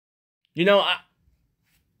You know,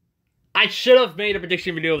 I should have made a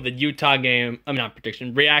prediction video of the Utah game. I'm not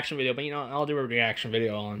prediction, reaction video, but you know, I'll do a reaction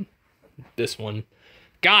video on this one.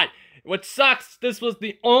 God, what sucks, this was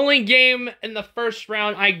the only game in the first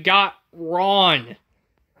round I got wrong.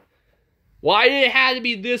 Why did it have to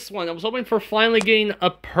be this one? I was hoping for finally getting a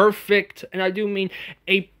perfect, and I do mean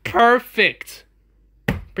a perfect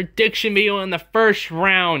prediction video in the first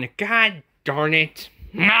round. God darn it.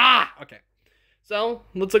 Okay. So,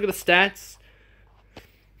 let's look at the stats.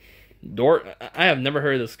 I have never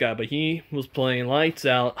heard of this guy, but he was playing lights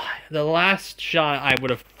out. The last shot I would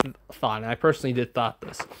have thought, and I personally did thought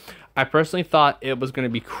this. I personally thought it was going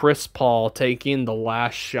to be Chris Paul taking the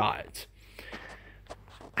last shot.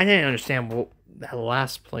 I didn't understand that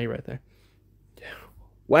last play right there.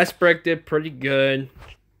 Westbrook did pretty good.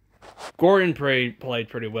 Gordon played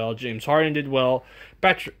pretty well. James Harden did well.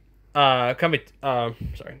 Patrick, sorry, I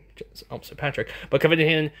almost said Patrick, but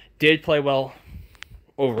Covington did play well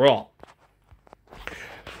overall.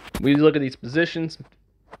 We look at these positions.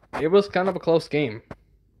 It was kind of a close game,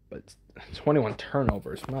 but 21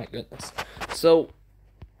 turnovers. My goodness. So,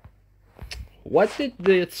 what did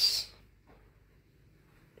this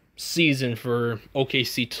season for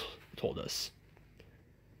OKC told us?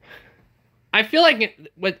 I feel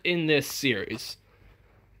like within this series,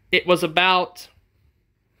 it was about,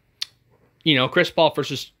 you know, Chris Paul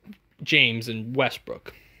versus James and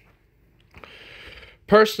Westbrook.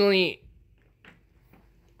 Personally,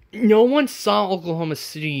 no one saw Oklahoma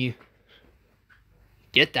City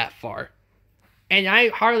get that far. And I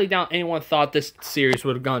hardly doubt anyone thought this series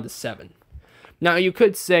would have gone to 7. Now, you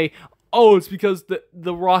could say, oh, it's because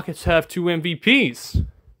the Rockets have 2 MVPs.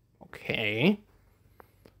 Okay.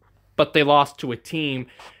 But they lost to a team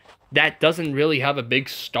that doesn't really have a big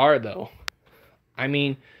star, though. I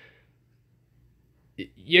mean,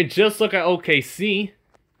 you just look at OKC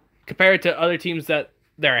compared to other teams that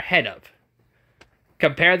they're ahead of.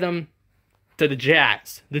 Compare them to the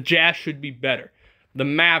Jazz. The Jazz should be better. The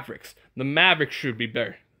Mavericks should be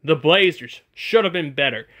better. The Blazers should have been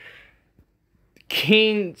better.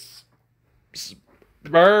 Kings,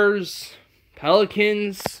 Spurs,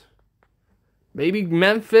 Pelicans, maybe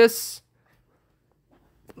Memphis.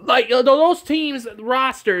 Like, those teams,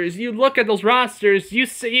 rosters, you look at those rosters, you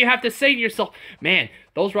have to say to yourself, man,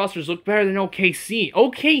 those rosters look better than OKC.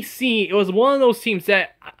 OKC, it was one of those teams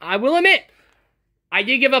that, I will admit, I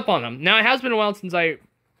did give up on them. Now, it has been a while since I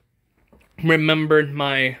remembered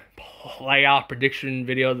my playoff prediction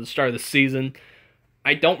video at the start of the season.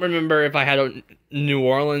 I don't remember if I had a New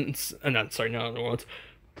Orleans, not New Orleans,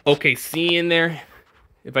 OKC in there.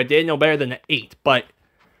 If I did, no better than an 8. But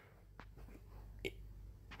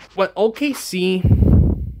what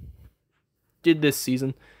OKC did this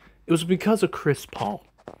season, it was because of Chris Paul.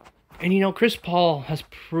 And, you know, Chris Paul has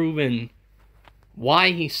proven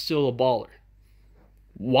why he's still a baller.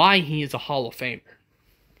 Why he is a Hall of Famer.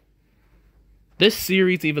 This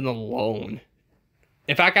series even alone,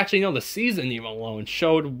 in fact, actually, no, the season even alone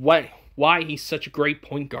showed why he's such a great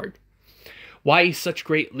point guard. Why he's such a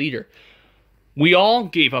great leader. We all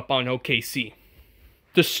gave up on OKC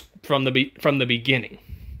just from the beginning.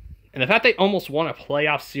 And the fact they almost won a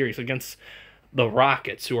playoff series against the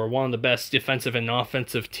Rockets, who are one of the best defensive and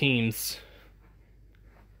offensive teams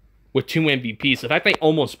with 2 MVPs, the fact they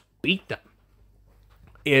almost beat them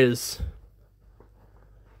is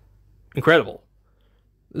incredible.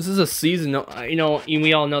 This is a season, you know,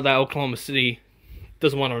 we all know that Oklahoma City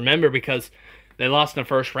doesn't want to remember because they lost in the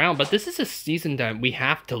first round, but this is a season that we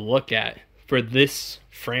have to look at for this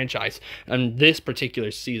franchise and this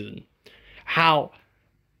particular season. How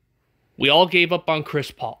we all gave up on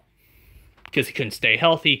Chris Paul because he couldn't stay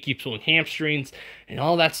healthy, he keeps pulling hamstrings, and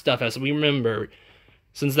all that stuff, as we remember,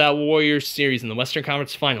 since that Warriors series in the Western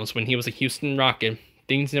Conference Finals when he was a Houston Rocket,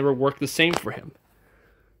 things never worked the same for him.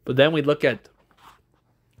 But then we look at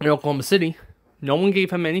Oklahoma City, no one gave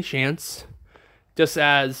him any chance, just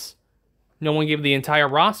as no one gave the entire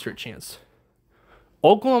roster a chance.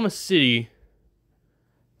 Oklahoma City,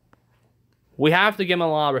 we have to give him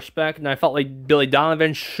a lot of respect, and I felt like Billy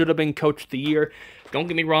Donovan should have been Coach of the Year. Don't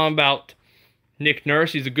get me wrong about Nick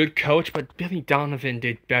Nurse, he's a good coach, but Billy Donovan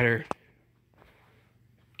did better.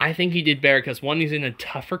 I think he did better because, one, he's in a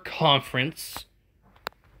tougher conference,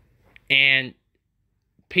 and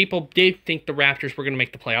people did think the Raptors were going to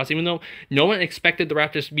make the playoffs, even though no one expected the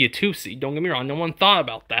Raptors to be a 2 seed. Don't get me wrong, no one thought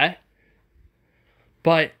about that.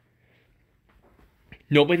 But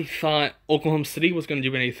nobody thought Oklahoma City was going to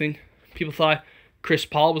do anything. People thought Chris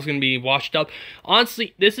Paul was going to be washed up.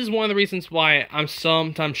 Honestly, this is one of the reasons why I'm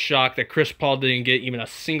sometimes shocked that Chris Paul didn't get even a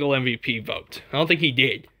single MVP vote. I don't think he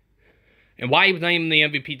did. And why he was not even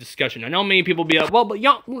in the MVP discussion. I know many people be like, well, but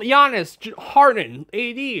Giannis, Harden,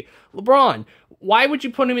 AD, LeBron, why would you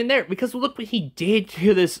put him in there? Because look what he did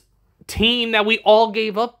to this team that we all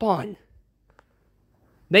gave up on.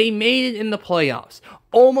 They made it in the playoffs.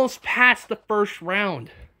 Almost passed the first round.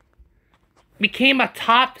 Became a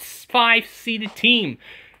top 5 seeded team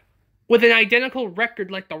with an identical record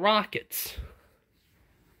like the Rockets.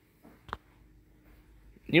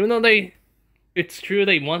 Even though it's true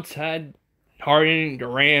they once had Harden,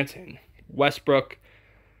 Durant, and Westbrook,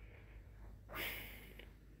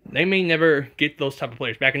 they may never get those type of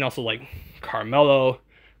players back. And also like Carmelo,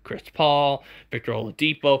 Chris Paul, Victor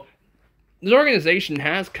Oladipo. This organization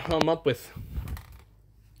has come up with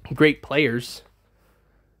great players,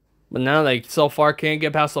 but now they so far can't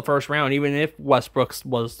get past the first round, even if Westbrook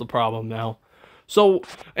was the problem now. So,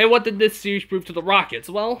 and what did this series prove to the Rockets?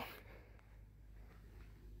 Well,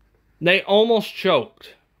 they almost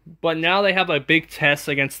choked, but now they have a big test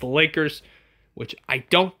against the Lakers, which I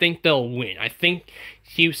don't think they'll win. I think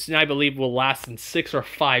Houston, I believe, will last in 6 or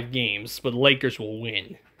 5 games, but the Lakers will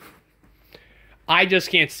win. I just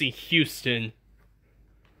can't see Houston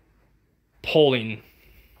pulling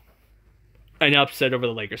an upset over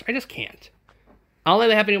the Lakers. I just can't. I don't think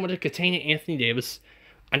they have anyone to contain Anthony Davis.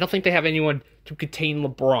 I don't think they have anyone to contain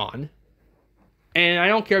LeBron. And I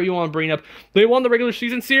don't care if you want to bring up, they won the regular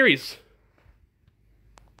season series.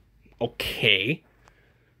 Okay.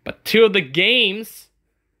 But 2 of the games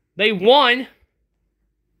they won,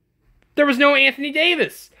 there was no Anthony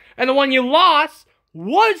Davis. And the one you lost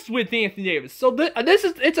was with Anthony Davis. So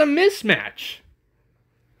it's a mismatch.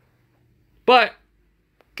 But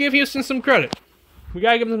give Houston some credit. We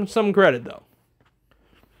gotta give them some credit, though.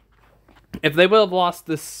 If they would have lost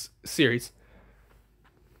this series,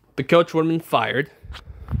 the coach would have been fired,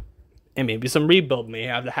 and maybe some rebuild may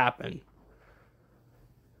have to happen.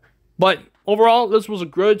 But overall, this was a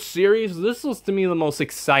good series. This was, to me, the most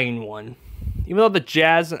exciting one. Even though the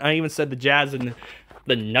Jazz, I even said the Jazz and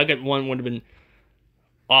the Nugget one would have been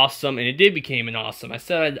awesome, and it did become an awesome.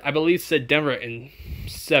 I believe said Denver in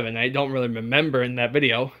 7. I don't really remember in that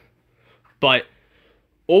video. But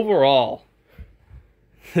overall,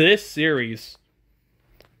 this series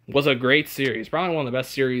was a great series. Probably one of the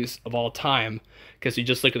best series of all time. Because you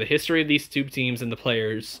just look at the history of these 2 teams and the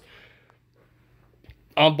players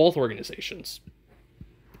on both organizations.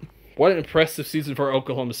 What an impressive season for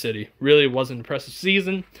Oklahoma City. Really was an impressive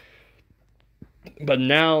season. But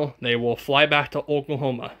now they will fly back to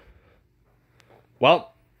Oklahoma.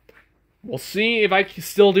 Well, we'll see if I can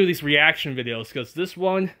still do these reaction videos. Because this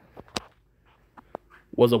one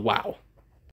was a wow.